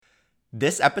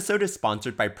This episode is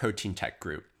sponsored by Protein Tech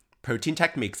Group. Protein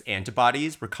Tech makes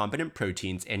antibodies, recombinant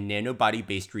proteins, and nanobody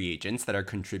based reagents that are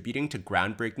contributing to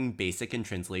groundbreaking basic and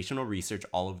translational research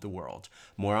all over the world.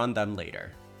 More on them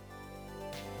later.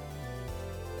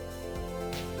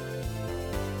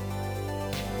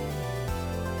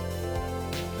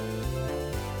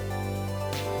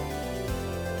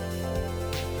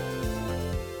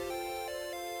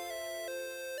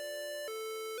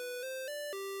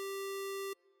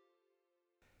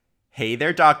 Hey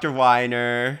there, Dr.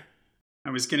 Weiner.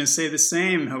 I was going to say the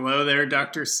same. Hello there,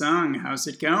 Dr. Sung. How's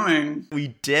it going? We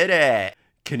did it.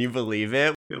 Can you believe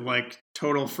it? Feel like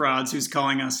total frauds who's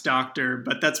calling us doctor,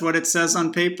 but that's what it says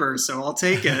on paper, so I'll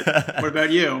take it. What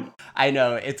about you? I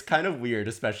know, it's kind of weird,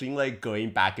 especially like going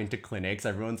back into clinics.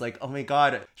 Everyone's like, oh my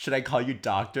God, should I call you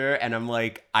doctor? And I'm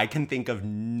like, I can think of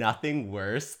nothing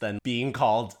worse than being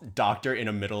called doctor in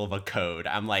the middle of a code.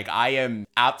 I'm like, I am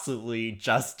absolutely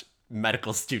just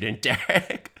medical student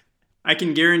Derek. I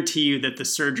can guarantee you that the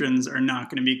surgeons are not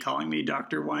going to be calling me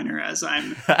Dr. Weiner as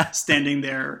I'm standing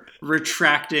there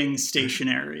retracting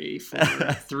stationery for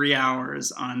 3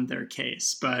 hours on their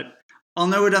case. But I'll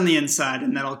know it on the inside,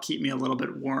 and that'll keep me a little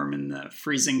bit warm in the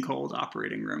freezing cold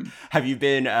operating room. Have you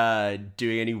been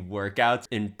doing any workouts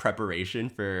in preparation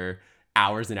for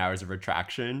hours and hours of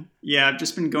retraction? Yeah, I've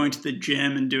just been going to the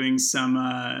gym and doing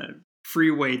some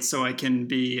free weights so I can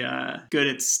be good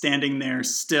at standing there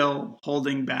still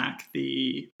holding back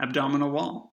the abdominal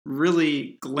wall.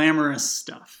 Really glamorous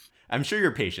stuff. I'm sure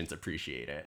your patients appreciate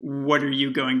it. What are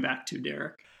you going back to,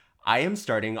 Derek? I am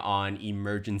starting on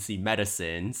emergency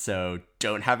medicine, so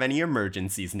don't have any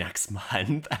emergencies next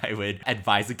month. I would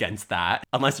advise against that,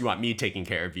 unless you want me taking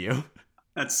care of you.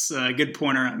 That's a good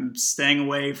pointer. I'm staying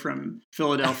away from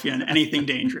Philadelphia and anything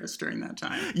dangerous during that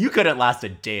time. You couldn't last a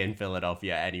day in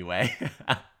Philadelphia anyway.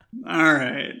 All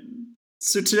right.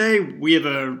 So today we have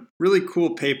a really cool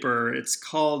paper. It's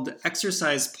called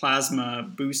Exercise Plasma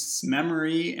Boosts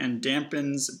Memory and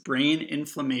Dampens Brain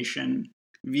Inflammation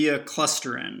via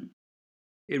Clusterin.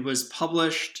 It was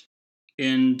published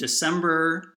in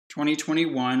December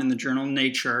 2021 in the journal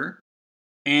Nature.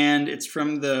 And it's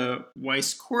from the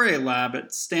Weiss-Corey lab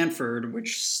at Stanford,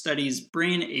 which studies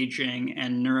brain aging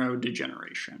and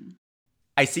neurodegeneration.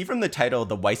 I see from the title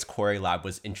the Weiss-Corey lab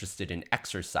was interested in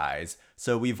exercise.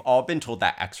 So we've all been told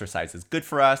that exercise is good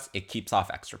for us. It keeps off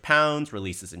extra pounds,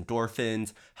 releases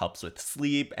endorphins, helps with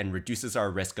sleep, and reduces our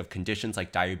risk of conditions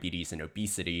like diabetes and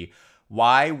obesity.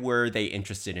 Why were they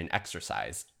interested in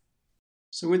exercise?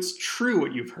 So it's true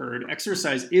what you've heard.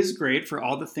 Exercise is great for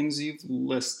all the things you've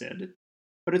listed.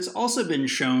 But it's also been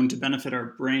shown to benefit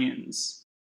our brains.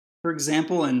 For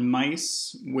example, in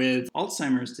mice with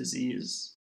Alzheimer's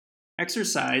disease,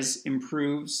 exercise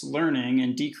improves learning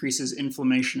and decreases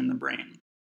inflammation in the brain.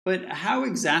 But how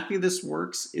exactly this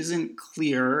works isn't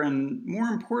clear, and more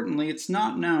importantly, it's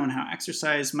not known how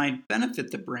exercise might benefit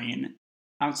the brain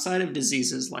outside of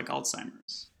diseases like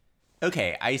Alzheimer's.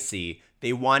 Okay, I see.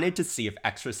 They wanted to see if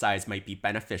exercise might be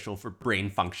beneficial for brain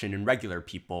function in regular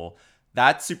people.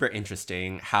 That's super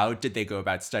interesting. How did they go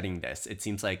about studying this? It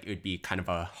seems like it would be kind of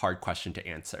a hard question to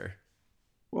answer.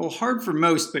 Well, hard for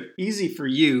most, but easy for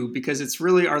you, because it's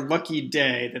really our lucky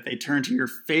day that they turn to your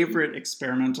favorite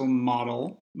experimental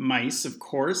model, mice, of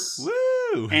course.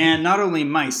 Woo! And not only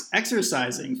mice,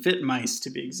 exercising, fit mice to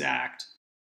be exact.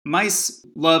 Mice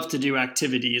love to do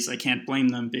activities. I can't blame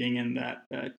them being in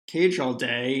that cage all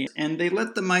day. And they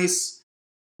let the mice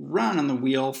run on the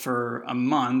wheel for a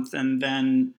month and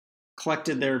then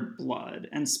collected their blood.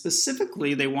 And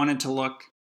specifically, they wanted to look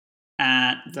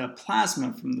at the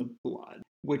plasma from the blood,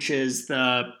 which is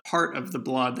the part of the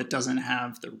blood that doesn't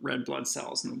have the red blood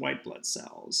cells and the white blood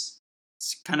cells.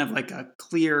 It's kind of like a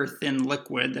clear, thin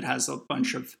liquid that has a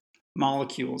bunch of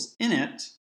molecules in it.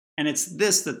 And it's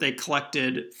this that they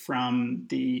collected from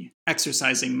the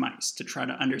exercising mice to try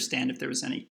to understand if there was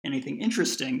anything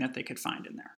interesting that they could find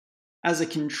in there. As a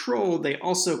control, they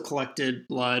also collected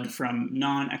blood from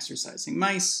non-exercising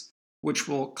mice, which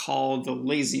we'll call the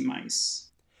lazy mice.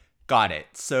 Got it.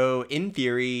 So in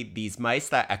theory, these mice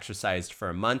that exercised for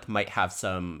a month might have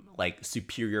some like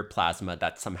superior plasma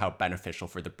that's somehow beneficial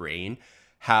for the brain.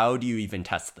 How do you even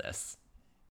test this?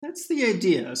 That's the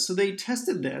idea. So they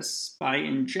tested this by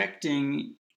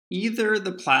injecting either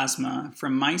the plasma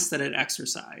from mice that had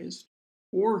exercised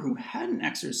or who hadn't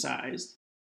exercised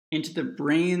into the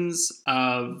brains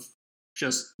of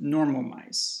just normal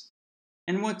mice.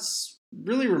 And what's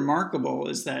really remarkable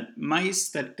is that mice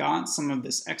that got some of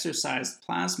this exercised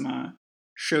plasma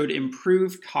showed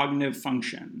improved cognitive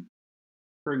function.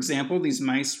 For example, these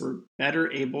mice were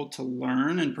better able to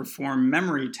learn and perform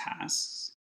memory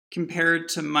tasks compared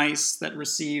to mice that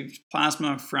received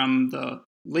plasma from the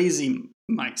lazy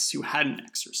mice who hadn't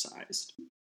exercised.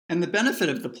 And the benefit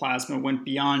of the plasma went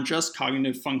beyond just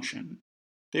cognitive function.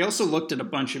 They also looked at a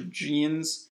bunch of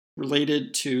genes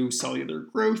related to cellular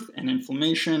growth and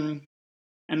inflammation,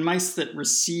 and mice that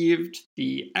received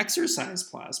the exercise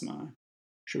plasma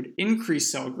showed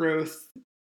increased cell growth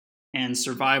and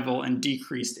survival and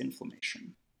decreased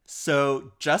inflammation.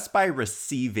 So, just by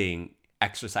receiving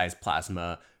exercise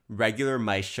plasma, regular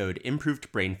mice showed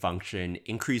improved brain function,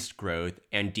 increased growth,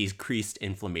 and decreased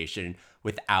inflammation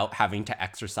without having to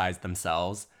exercise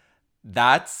themselves.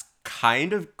 That's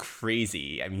kind of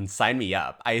crazy. I mean, sign me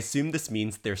up. I assume this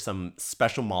means there's some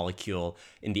special molecule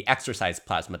in the exercise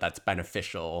plasma that's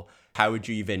beneficial. How would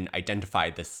you even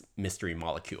identify this mystery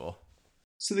molecule?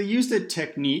 So they used a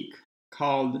technique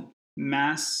called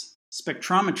mass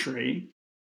spectrometry,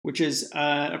 which is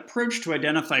an approach to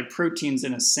identify proteins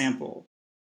in a sample.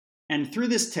 And through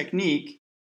this technique,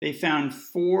 they found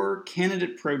 4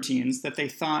 candidate proteins that they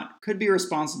thought could be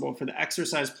responsible for the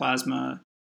exercise plasma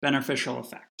beneficial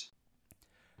effect.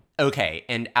 Okay,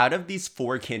 and out of these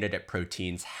 4 candidate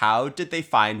proteins, how did they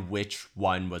find which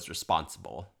one was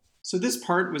responsible? So this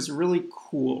part was really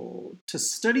cool. To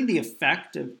study the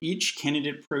effect of each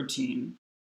candidate protein,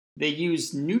 they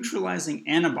used neutralizing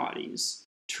antibodies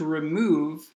to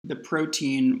remove the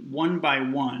protein one by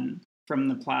one from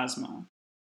the plasma.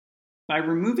 By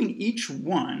removing each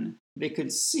one, they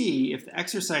could see if the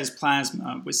exercise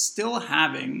plasma was still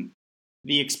having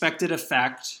the expected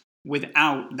effect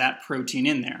without that protein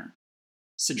in there,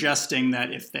 suggesting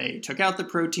that if they took out the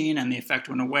protein and the effect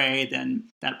went away, then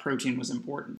that protein was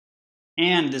important.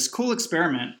 And this cool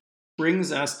experiment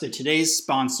brings us to today's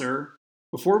sponsor.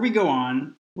 Before we go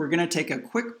on, we're going to take a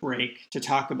quick break to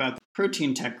talk about the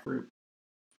Protein Tech Group.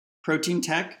 Protein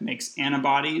Tech makes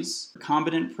antibodies,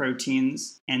 recombinant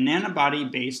proteins, and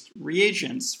nanobody-based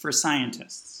reagents for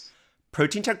scientists.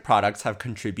 Protein Tech products have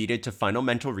contributed to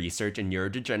fundamental research in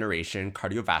neurodegeneration,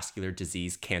 cardiovascular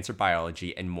disease, cancer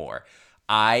biology, and more.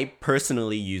 I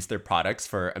personally use their products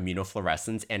for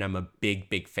immunofluorescence, and I'm a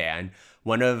big fan.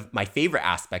 One of my favorite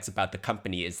aspects about the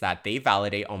company is that they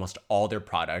validate almost all their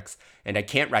products, and I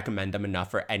can't recommend them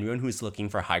enough for anyone who's looking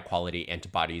for high-quality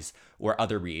antibodies or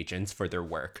other reagents for their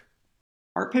work.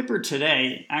 Our paper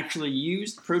today actually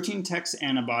used Protein Tech's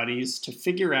antibodies to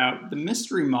figure out the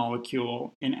mystery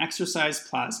molecule in exercise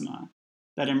plasma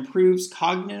that improves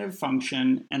cognitive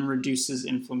function and reduces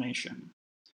inflammation.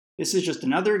 This is just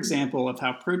another example of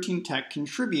how Protein Tech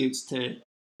contributes to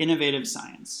innovative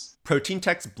science. Protein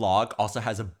Tech's blog also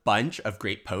has a bunch of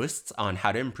great posts on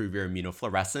how to improve your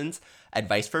immunofluorescence,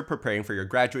 advice for preparing for your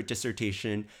graduate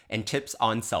dissertation, and tips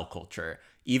on cell culture.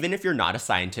 Even if you're not a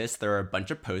scientist, there are a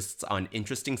bunch of posts on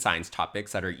interesting science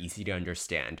topics that are easy to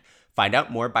understand. Find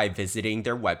out more by visiting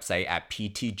their website at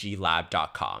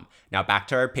ptglab.com. Now back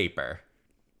to our paper.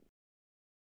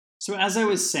 So as I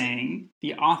was saying,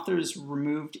 the authors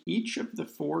removed each of the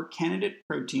 4 candidate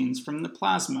proteins from the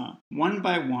plasma one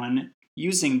by one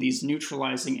using these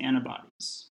neutralizing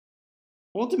antibodies.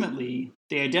 Ultimately,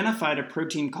 they identified a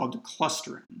protein called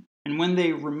clusterin, and when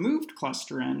they removed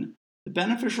clusterin, the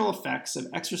beneficial effects of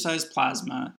exercise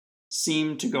plasma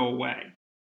seemed to go away.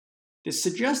 This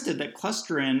suggested that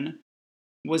clusterin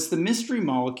was the mystery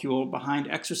molecule behind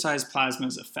exercise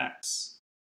plasma's effects.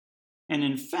 And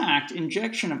in fact,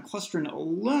 injection of clusterin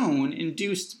alone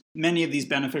induced many of these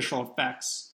beneficial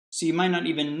effects, so you might not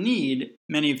even need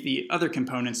many of the other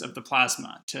components of the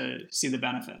plasma to see the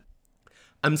benefit.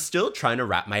 I'm still trying to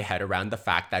wrap my head around the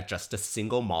fact that just a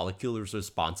single molecule is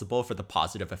responsible for the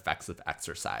positive effects of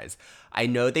exercise. I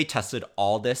know they tested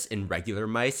all this in regular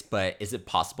mice, but is it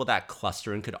possible that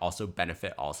clusterin could also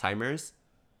benefit Alzheimer's?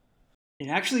 It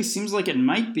actually seems like it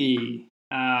might be.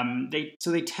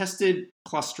 They tested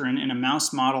clusterin in a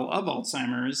mouse model of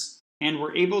Alzheimer's and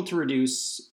were able to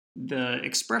reduce the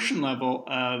expression level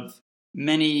of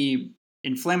many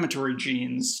inflammatory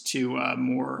genes to a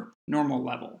more normal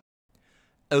level.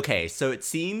 Okay, so it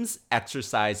seems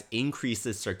exercise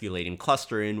increases circulating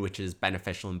clusterin, which is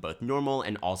beneficial in both normal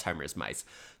and Alzheimer's mice.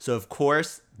 So of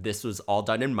course, this was all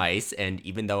done in mice, and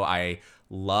even though I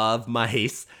love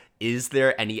mice, is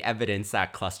there any evidence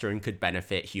that clusterin could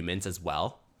benefit humans as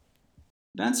well?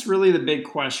 That's really the big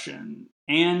question.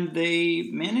 And they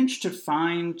managed to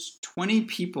find 20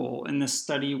 people in this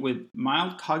study with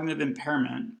mild cognitive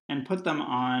impairment and put them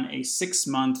on a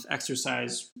 6-month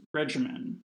exercise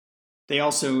regimen. They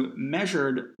also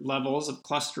measured levels of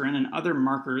clusterin and other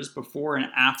markers before and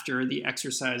after the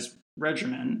exercise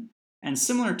regimen. And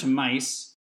similar to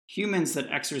mice, humans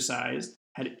that exercised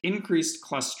had increased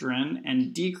clusterin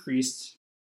and decreased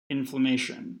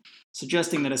inflammation,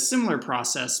 suggesting that a similar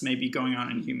process may be going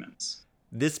on in humans.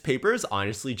 This paper is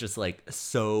honestly just like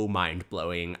so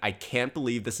mind-blowing. I can't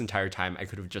believe this entire time I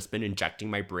could have just been injecting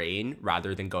my brain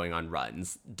rather than going on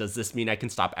runs. Does this mean I can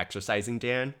stop exercising,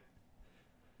 Dan?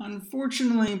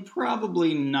 Unfortunately,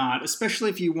 probably not, especially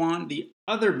if you want the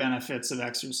other benefits of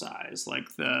exercise,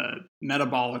 like the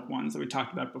metabolic ones that we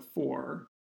talked about before.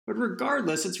 But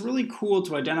regardless, it's really cool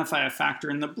to identify a factor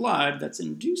in the blood that's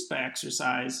induced by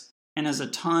exercise and has a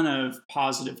ton of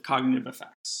positive cognitive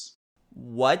effects.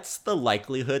 What's the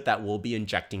likelihood that we'll be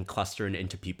injecting clusterin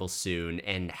into people soon,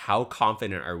 and how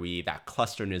confident are we that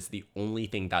clusterin is the only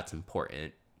thing that's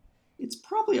important? It's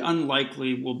probably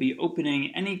unlikely we'll be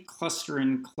opening any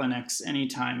clusterin clinics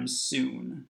anytime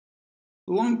soon.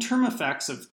 The long-term effects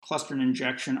of clusterin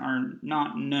injection are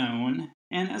not known,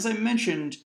 and as I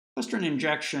mentioned, clusterin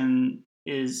injection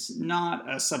is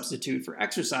not a substitute for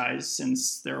exercise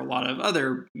since there are a lot of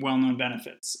other well-known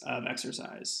benefits of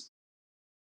exercise.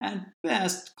 At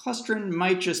best, clusterin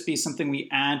might just be something we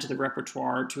add to the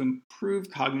repertoire to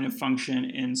improve cognitive function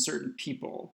in certain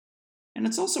people. And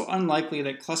it's also unlikely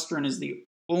that clusterin is the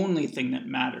only thing that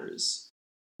matters.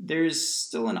 There's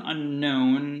still an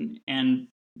unknown, and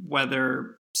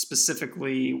whether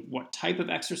specifically what type of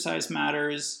exercise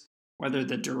matters, whether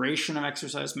the duration of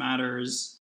exercise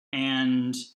matters,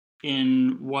 and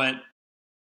in what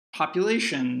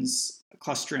populations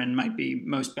clusterin might be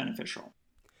most beneficial.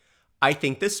 I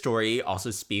think this story also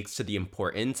speaks to the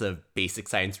importance of basic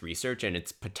science research and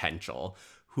its potential.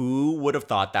 Who would have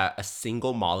thought that a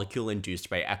single molecule induced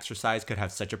by exercise could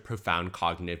have such a profound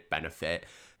cognitive benefit?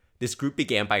 This group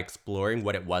began by exploring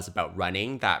what it was about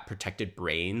running that protected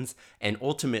brains, and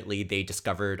ultimately they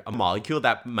discovered a molecule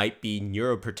that might be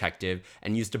neuroprotective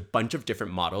and used a bunch of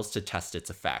different models to test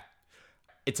its effect.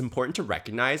 It's important to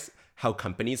recognize how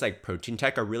companies like Protein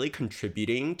Tech are really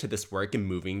contributing to this work and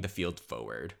moving the field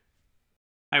forward.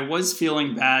 I was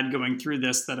feeling bad going through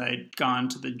this that I'd gone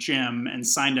to the gym and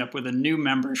signed up with a new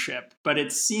membership, but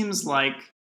it seems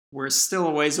like we're still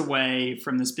a ways away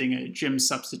from this being a gym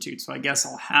substitute, so I guess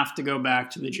I'll have to go back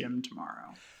to the gym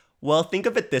tomorrow. Well, think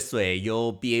of it this way.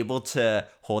 You'll be able to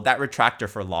hold that retractor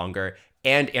for longer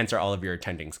and answer all of your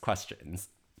attendings' questions.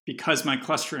 Because my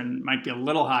clusterin might be a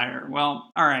little higher.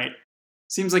 Well, all right.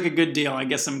 Seems like a good deal. I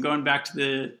guess I'm going back to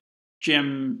the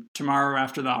gym tomorrow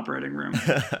after the operating room.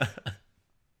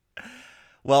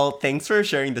 Well, thanks for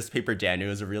sharing this paper, Dan. It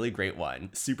was a really great one.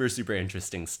 Super, super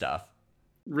interesting stuff.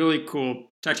 Really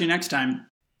cool. Talk to you next time.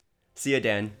 See ya,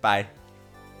 Dan. Bye.